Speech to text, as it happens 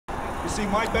see,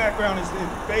 my background is in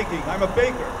baking. I'm a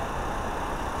baker.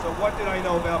 So what did I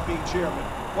know about being chairman?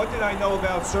 What did I know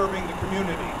about serving the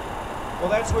community? Well,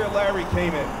 that's where Larry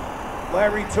came in.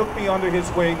 Larry took me under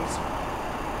his wings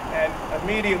and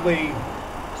immediately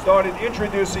started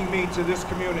introducing me to this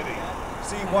community.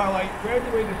 See, while I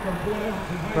graduated from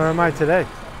where am I today?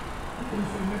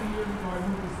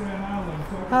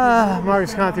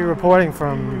 Marcus Conti reporting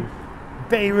from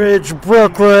Bay Ridge,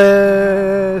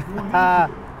 Brooklyn.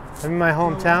 I'm in my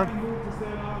hometown.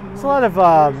 It's a lot of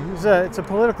it's a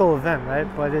political event, right?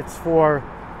 But it's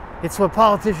what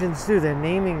politicians do. They're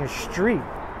naming a street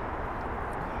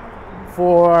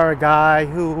for a guy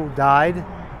who died,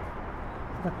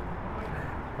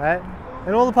 right?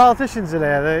 And all the politicians are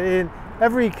there. They're in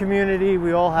every community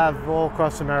we all have all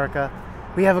across America.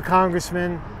 We have a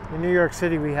congressman. In New York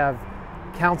City, we have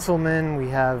councilmen, we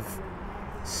have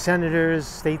senators,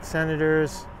 state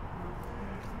senators,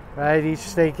 right? Each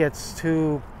state gets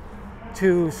two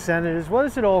senators. What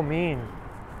does it all mean?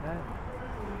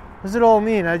 What does it all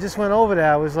mean? I just went over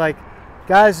there. I was like,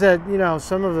 guys that, you know,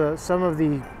 some of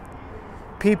the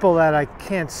people that I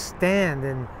can't stand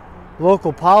in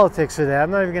local politics are there.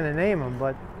 I'm not even going to name them,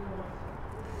 but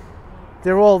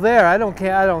they're all there. I don't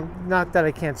care. Not that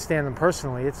I can't stand them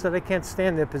personally. It's that I can't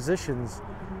stand their positions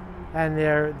and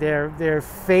their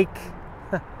fake,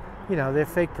 you know, their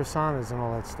fake personas and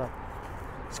all that stuff.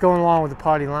 It's going along with the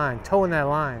party line, towing that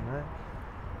line, right?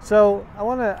 So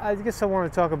I guess I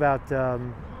want to talk about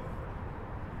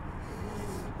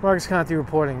Marcus Conti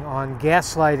reporting on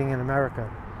gaslighting in America.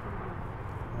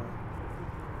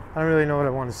 I don't really know what I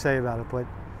want to say about it, but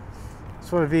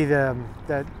sort of be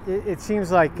that it seems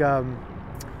like the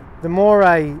more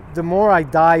I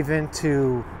dive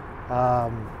into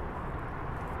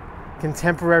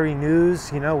contemporary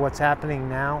news, you know, what's happening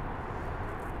now,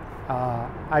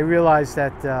 I realize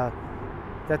that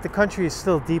the country is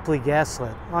still deeply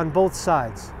gaslit on both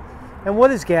sides. And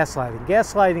what is gaslighting?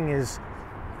 Gaslighting is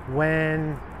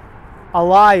when a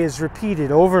lie is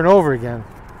repeated over and over again,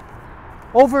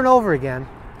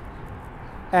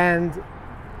 and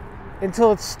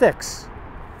until it sticks,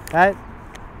 right?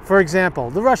 For example,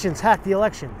 the Russians hacked the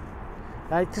election,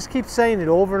 right? Just keep saying it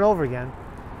over and over again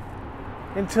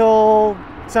until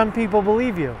some people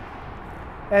believe you.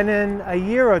 And then a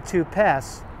year or two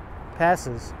passes,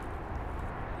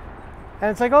 and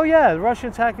it's like, oh yeah, the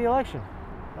Russians hacked the election.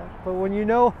 Right? But when you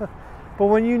know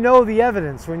the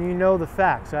evidence, when you know the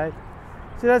facts, right?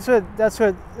 So that's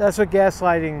what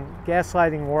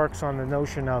gaslighting works on, the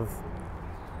notion of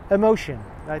emotion,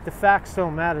 right? The facts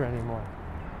don't matter anymore.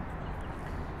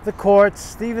 The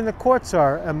courts, even the courts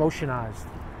are emotionalized,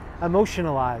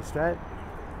 right?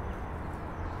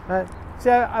 Right?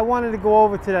 See, I wanted to go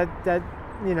over to that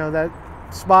you know, that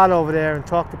spot over there and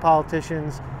talk to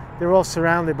politicians. They're all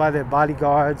surrounded by their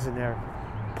bodyguards and they're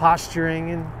posturing,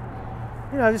 and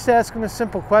you know, just ask them a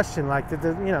simple question like, did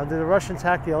the Russians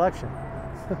hack the election?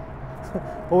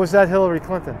 Or was that Hillary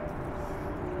Clinton?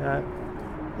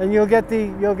 And you'll get the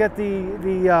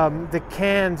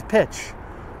canned pitch,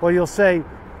 or you'll say,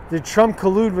 did Trump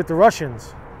collude with the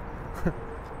Russians?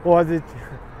 Or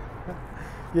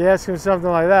you ask him something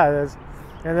like that,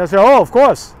 and they'll say, oh, of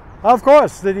course.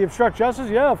 Did he obstruct justice?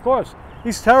 Yeah, of course.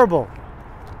 He's terrible.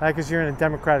 Because you're in a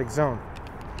democratic zone.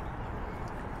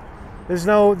 There's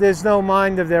no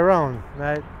mind of their own,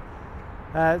 right?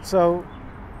 So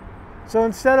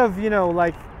instead of, you know,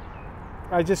 like,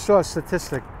 I just saw a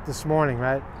statistic this morning,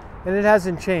 right? And it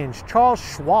hasn't changed. Charles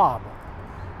Schwab,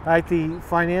 right? The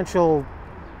financial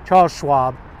Charles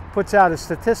Schwab puts out a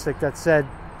statistic that said,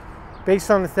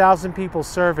 based on 1,000 people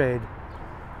surveyed,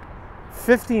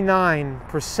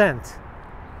 59%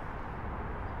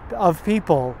 of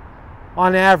people,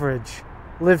 on average,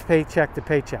 live paycheck to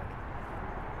paycheck.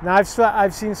 Now,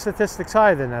 I've seen statistics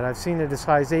higher than that. I've seen it as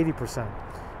high as 80%.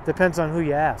 Depends on who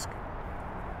you ask.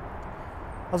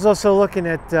 I was also looking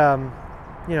at,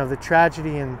 you know, the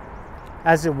tragedy, and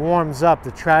as it warms up,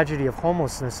 the tragedy of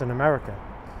homelessness in America,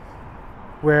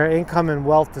 where income and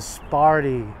wealth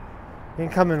disparity, the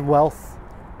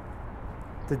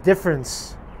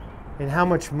difference in how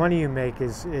much money you make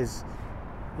is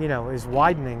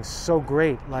widening so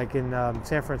great, like in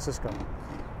San Francisco,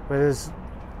 where there's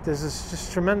this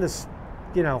just tremendous,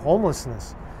 you know,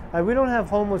 homelessness. We don't have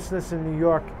homelessness in New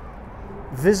York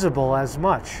visible as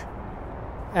much,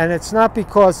 and it's not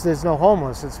because there's no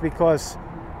homeless. It's because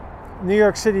New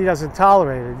York City doesn't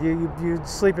tolerate it. You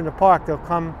sleep in the park, they'll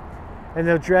come and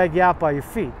they'll drag you out by your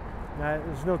feet.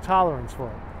 There's no tolerance for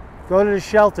it. Go to the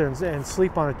shelter and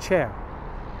sleep on a chair.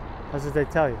 That's what they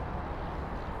tell you.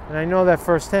 And I know that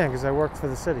firsthand because I worked for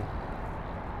the city.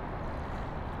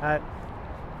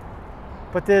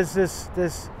 But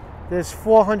there's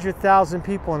 400,000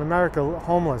 people in America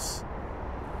homeless,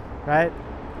 right?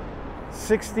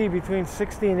 Between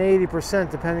 60 and 80%,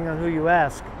 depending on who you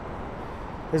ask,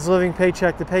 is living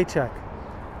paycheck to paycheck.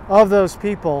 Of those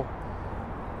people,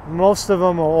 most of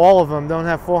them or all of them don't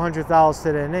have $400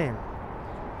 to their name.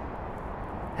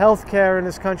 Healthcare in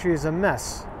this country is a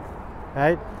mess,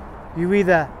 right? You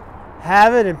either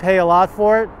have it and pay a lot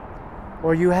for it,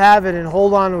 or you have it and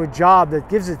hold on to a job that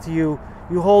gives it to you.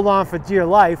 You hold on for dear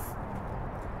life,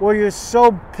 or you're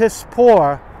so piss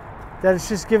poor that it's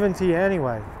just given to you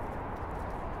anyway,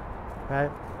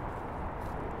 right?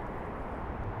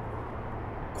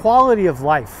 Quality of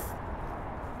life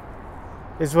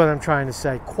is what I'm trying to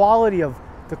say.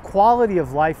 The quality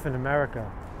of life in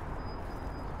America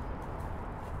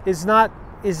is not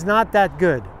that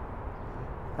good.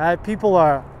 People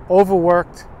are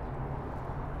overworked,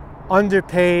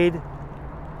 underpaid.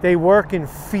 They work in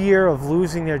fear of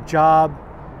losing their job.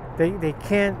 They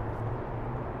can't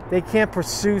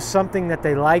pursue something that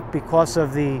they like because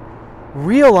of the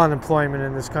real unemployment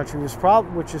in this country,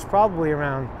 which is probably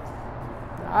around,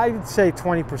 I'd say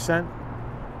 20%.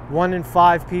 1 in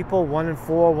 5 people, 1 in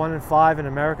 4, 1 in 5 in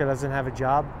America doesn't have a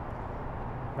job,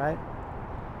 right?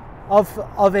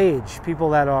 Of age, people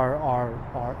that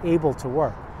are able to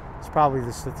work. It's probably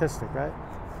the statistic, right?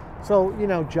 So,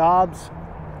 jobs,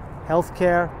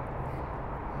 healthcare.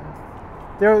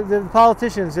 The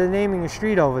politicians, they're naming a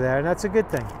street over there, and that's a good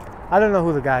thing. I don't know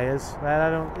who the guy is,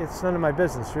 right? It's none of my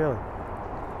business, really.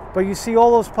 But you see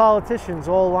all those politicians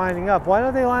all lining up. Why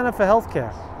don't they line up for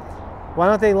healthcare? Why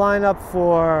don't they line up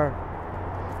for,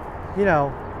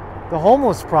 the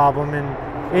homeless problem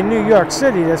in New York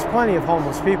City? There's plenty of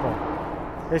homeless people.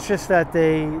 It's just that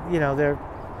they're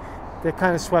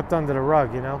kind of swept under the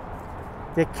rug,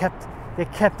 They're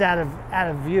kept out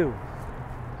of view.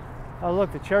 Oh,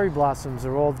 look, the cherry blossoms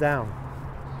are all down.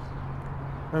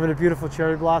 Remember the beautiful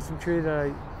cherry blossom tree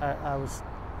that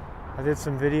I did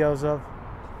some videos of?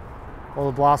 All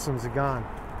the blossoms are gone.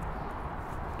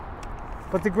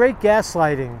 But the great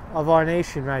gaslighting of our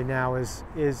nation right now is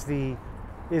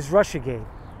Russiagate,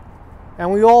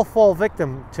 and we all fall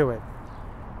victim to it.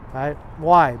 Right?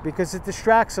 Why? Because it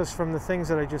distracts us from the things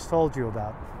that I just told you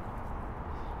about.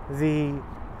 The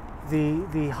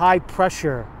high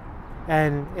pressure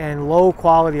and low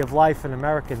quality of life in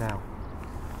America now,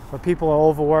 where people are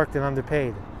overworked and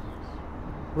underpaid,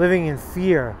 living in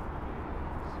fear,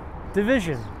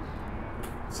 division,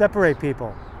 separate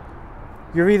people.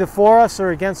 You're either for us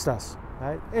or against us,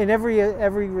 right? In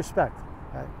every respect.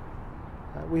 Right?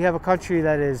 We have a country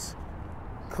that is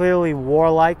clearly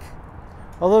warlike.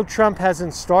 Although Trump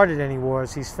hasn't started any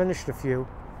wars, he's finished a few.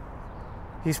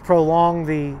 He's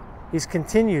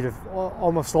continued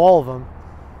almost all of them.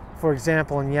 For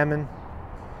example, in Yemen,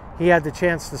 he had the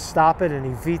chance to stop it, and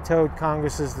he vetoed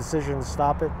Congress's decision to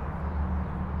stop it.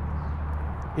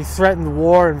 He threatened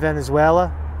war in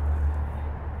Venezuela.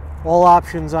 All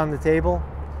options on the table.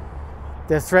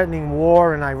 They're threatening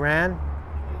war in Iran.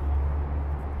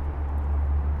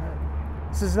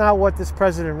 This is not what this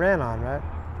president ran on, right?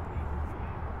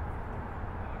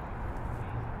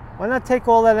 Why not take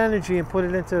all that energy and put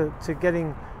it into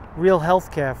getting real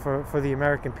health care for the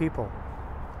American people?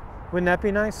 Wouldn't that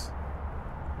be nice?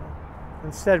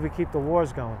 Instead, we keep the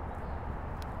wars going.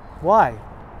 Why?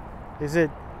 Is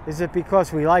it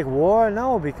because we like war?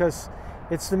 No, because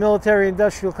it's the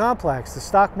military-industrial complex. The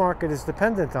stock market is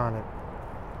dependent on it.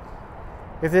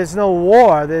 If there's no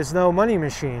war, there's no money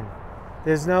machine.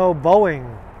 There's no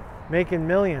Boeing making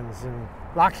millions and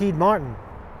Lockheed Martin.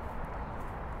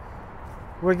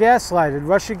 We're gaslighted.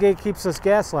 Russiagate keeps us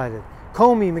gaslighted.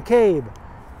 Comey, McCabe,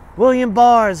 William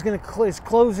Barr is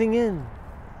closing in.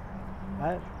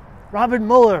 Right? Robert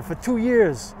Mueller for 2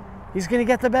 years. He's going to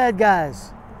get the bad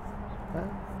guys. Right?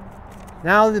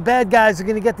 Now the bad guys are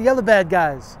going to get the other bad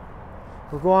guys.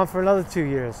 We'll go on for another 2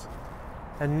 years,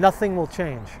 and nothing will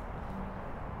change.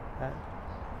 Right?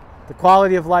 The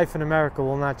quality of life in America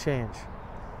will not change.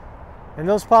 And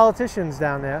those politicians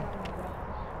down there,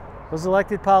 those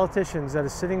elected politicians that are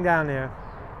sitting down there,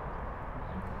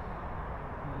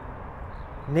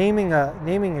 naming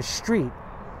a street,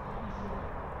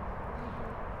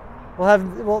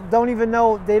 don't even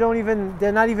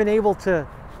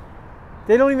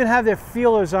have their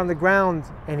feelers on the ground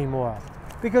anymore,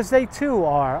 because they too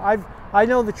are. I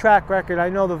know the track record, I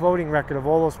know the voting record of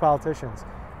all those politicians,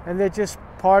 and they're just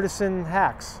partisan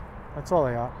hacks. That's all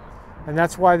they are. And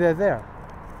that's why they're there.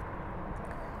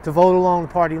 To vote along the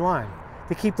party line,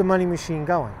 to keep the money machine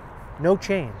going. No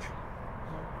change.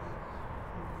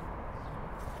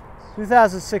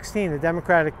 2016, the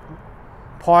Democratic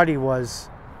Party was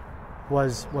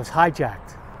was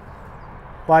hijacked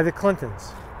by the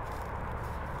Clintons,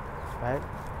 right?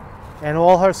 And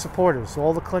all her supporters,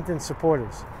 all the Clinton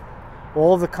supporters,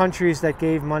 all the countries that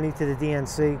gave money to the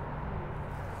DNC,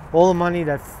 all the money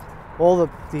that, all the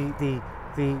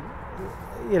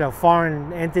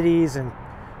foreign entities and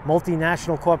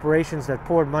multinational corporations that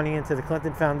poured money into the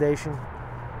Clinton Foundation,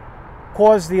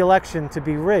 caused the election to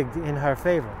be rigged in her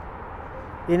favor,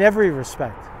 in every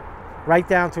respect, right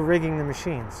down to rigging the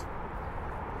machines.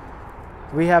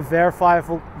 We have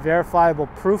verifiable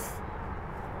proof,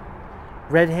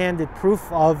 red-handed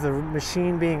proof of the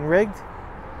machine being rigged.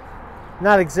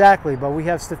 Not exactly, but we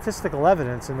have statistical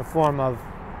evidence in the form of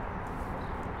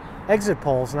exit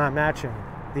polls not matching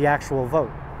the actual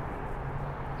vote.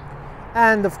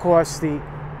 And of course the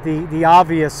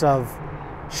obvious of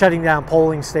shutting down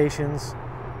polling stations,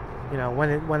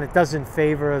 when it doesn't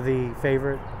favor the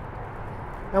favorite.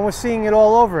 And we're seeing it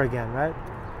all over again, right?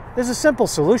 There's a simple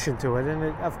solution to it, and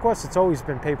of course it's always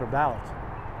been paper ballots.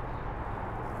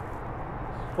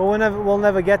 But we'll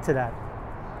never get to that.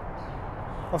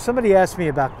 Well, somebody asked me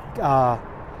about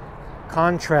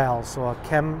contrails or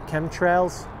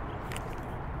chemtrails.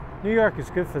 New York is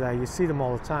good for that. You see them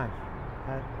all the time.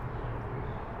 Right?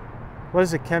 What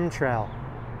is a chemtrail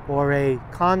or a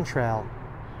contrail?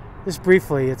 Just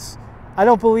briefly, I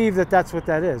don't believe that that's what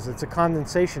that is. It's a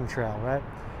condensation trail, right?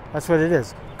 That's what it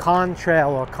is. Contrail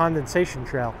or condensation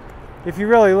trail. If you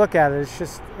really look at it,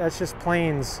 that's just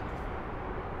planes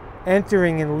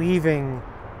entering and leaving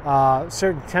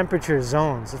certain temperature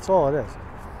zones. That's all it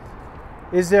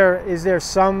is. Is there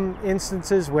some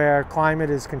instances where climate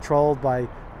is controlled by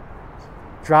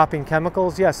dropping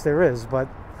chemicals? Yes, there is, but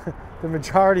the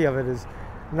majority of it is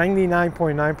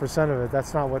 99.9% of it.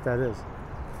 That's not what that is.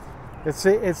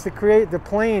 It's to create the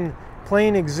plane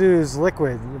exudes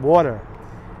liquid water,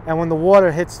 and when the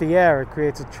water hits the air, it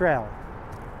creates a trail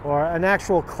or an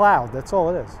actual cloud. That's all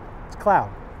it is. It's a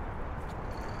cloud,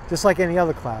 just like any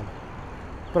other cloud.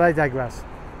 But I digress.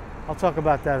 I'll talk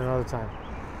about that another time.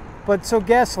 But so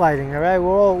gaslighting, all right?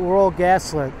 We're all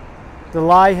gaslit. The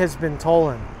lie has been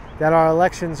told that our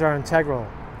elections are integral,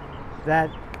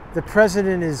 that the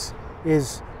president is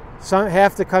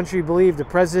half the country believe the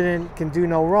president can do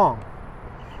no wrong.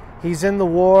 He's in the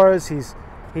wars.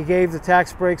 He gave the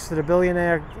tax breaks to the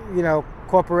billionaire,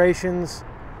 corporations.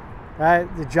 Right?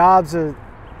 The jobs are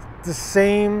the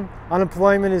same.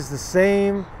 Unemployment is the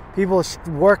same. People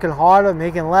are working harder,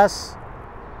 making less.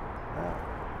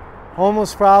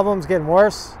 Homeless problems getting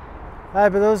worse. Right?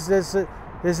 But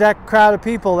there's that crowd of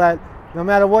people that no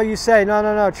matter what you say,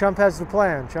 no, Trump has the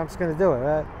plan. Trump's going to do it,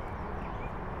 right?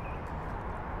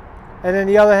 And then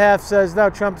the other half says, no,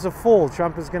 Trump's a fool.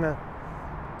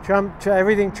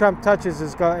 Everything Trump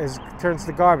touches turns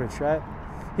to garbage, right?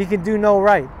 He can do no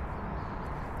right.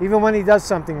 Even when he does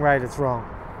something right, it's wrong.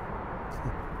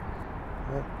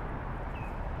 Right?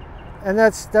 And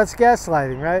that's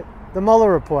gaslighting, right? The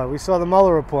Mueller report. We saw the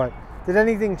Mueller report. Did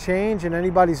anything change in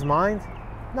anybody's mind?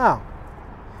 No.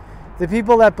 The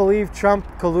people that believe Trump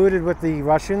colluded with the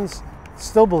Russians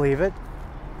still believe it.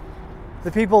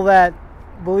 The people that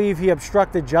believe he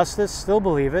obstructed justice still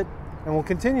believe it and will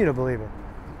continue to believe it.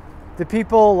 The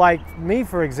people like me,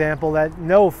 for example, that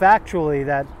know factually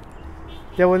that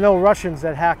there were no Russians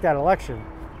that hacked that election,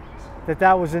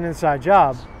 that was an inside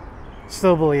job,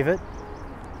 still believe it.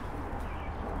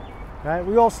 Right?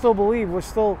 We all still believe. We're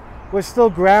still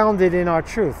grounded in our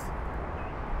truth.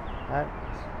 Right?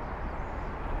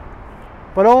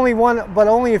 But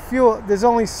only a few. There's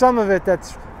only some of it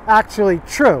that's actually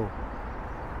true.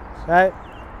 Right?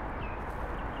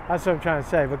 That's what I'm trying to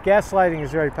say. But gaslighting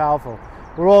is very powerful.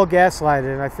 We're all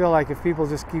gaslighted, and I feel like if people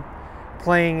just keep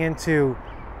playing into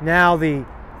now the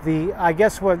I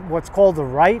guess what's called the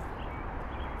right.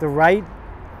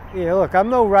 Look, I'm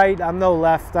no right, I'm no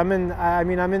left. I'm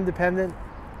independent.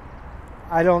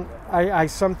 I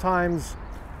sometimes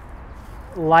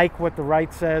like what the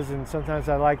right says, and sometimes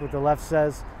I like what the left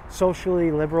says.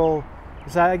 Socially liberal.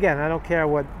 So again, I don't care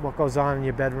what goes on in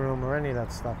your bedroom or any of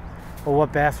that stuff, or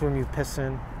what bathroom you piss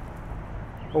in,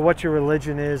 or what your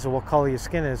religion is, or what color your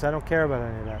skin is. I don't care about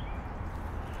any of that.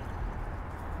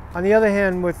 On the other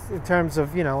hand, in terms of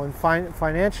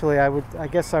financially, I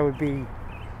guess I would be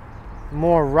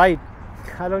more right.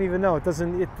 I don't even know.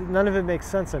 None of it makes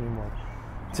sense anymore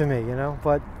to me,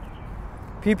 But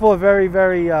people are very,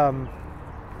 very.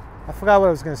 I forgot what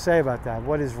I was going to say about that.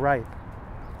 What is right?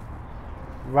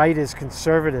 Right is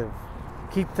conservative.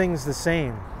 Keep things the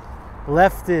same.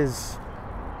 Left is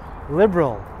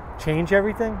liberal. Change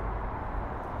everything.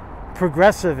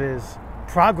 Progressive is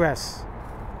progress.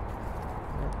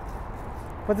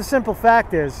 But the simple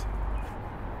fact is,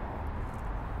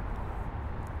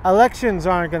 elections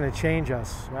aren't going to change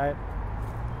us, right?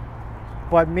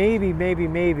 But maybe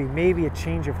a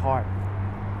change of heart.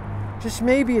 Just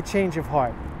maybe a change of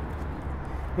heart.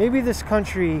 Maybe this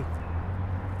country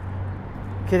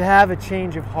could have a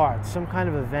change of heart, some kind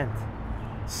of event,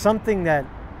 something that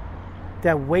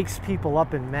wakes people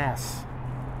up en masse.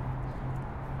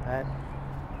 Right?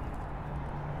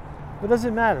 But does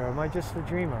it matter? Am I just a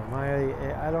dreamer?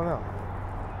 I don't know.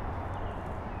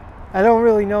 I don't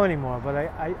really know anymore, but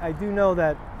I do know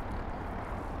that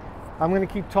I'm going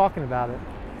to keep talking about it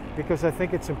because I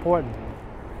think it's important.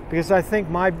 Because I think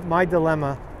my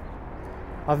dilemma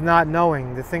of not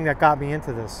knowing, the thing that got me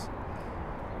into this,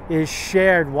 is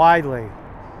shared widely,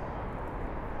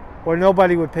 or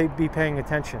nobody would be paying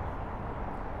attention.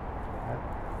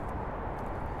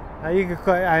 Now you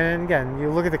could, and again, you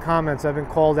look at the comments. I've been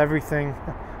called everything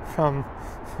from,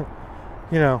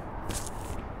 you know,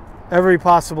 every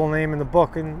possible name in the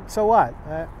book, and so what?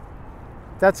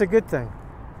 That's a good thing.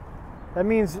 That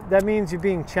means you're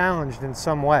being challenged in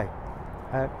some way.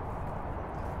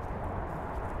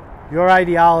 Your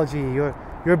ideology,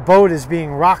 your boat is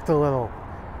being rocked a little,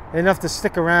 enough to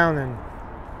stick around and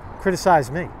criticize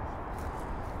me.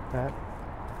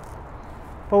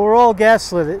 But we're all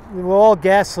gaslit. We're all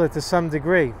gaslit to some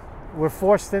degree. We're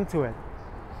forced into it.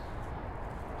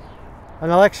 An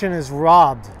election is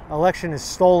robbed. Election is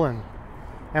stolen,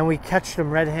 and we catch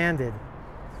them red-handed.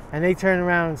 And they turn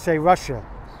around and say Russia.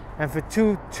 And for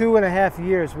two and a half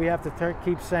years, we have to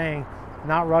keep saying,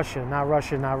 not Russia, not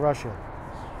Russia, not Russia.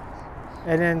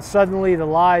 And then suddenly the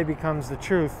lie becomes the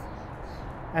truth,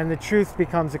 and the truth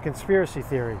becomes a conspiracy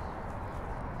theory.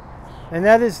 And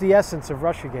that is the essence of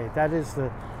Russiagate. That is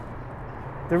the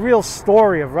real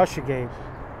story of Russiagate,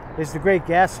 is the great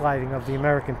gaslighting of the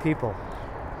American people.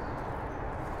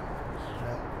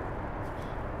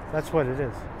 That's what it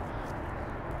is.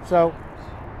 So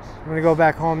I'm going to go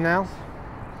back home now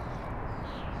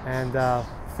and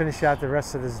finish out the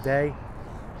rest of this day.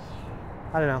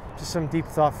 I don't know, just some deep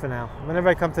thought for now. Whenever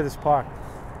I come to this park,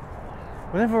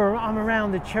 whenever I'm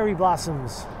around the cherry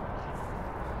blossoms,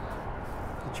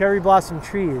 the cherry blossom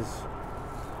trees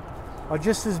are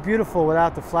just as beautiful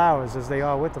without the flowers as they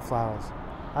are with the flowers.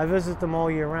 I visit them all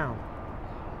year round,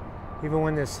 even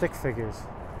when they're stick figures.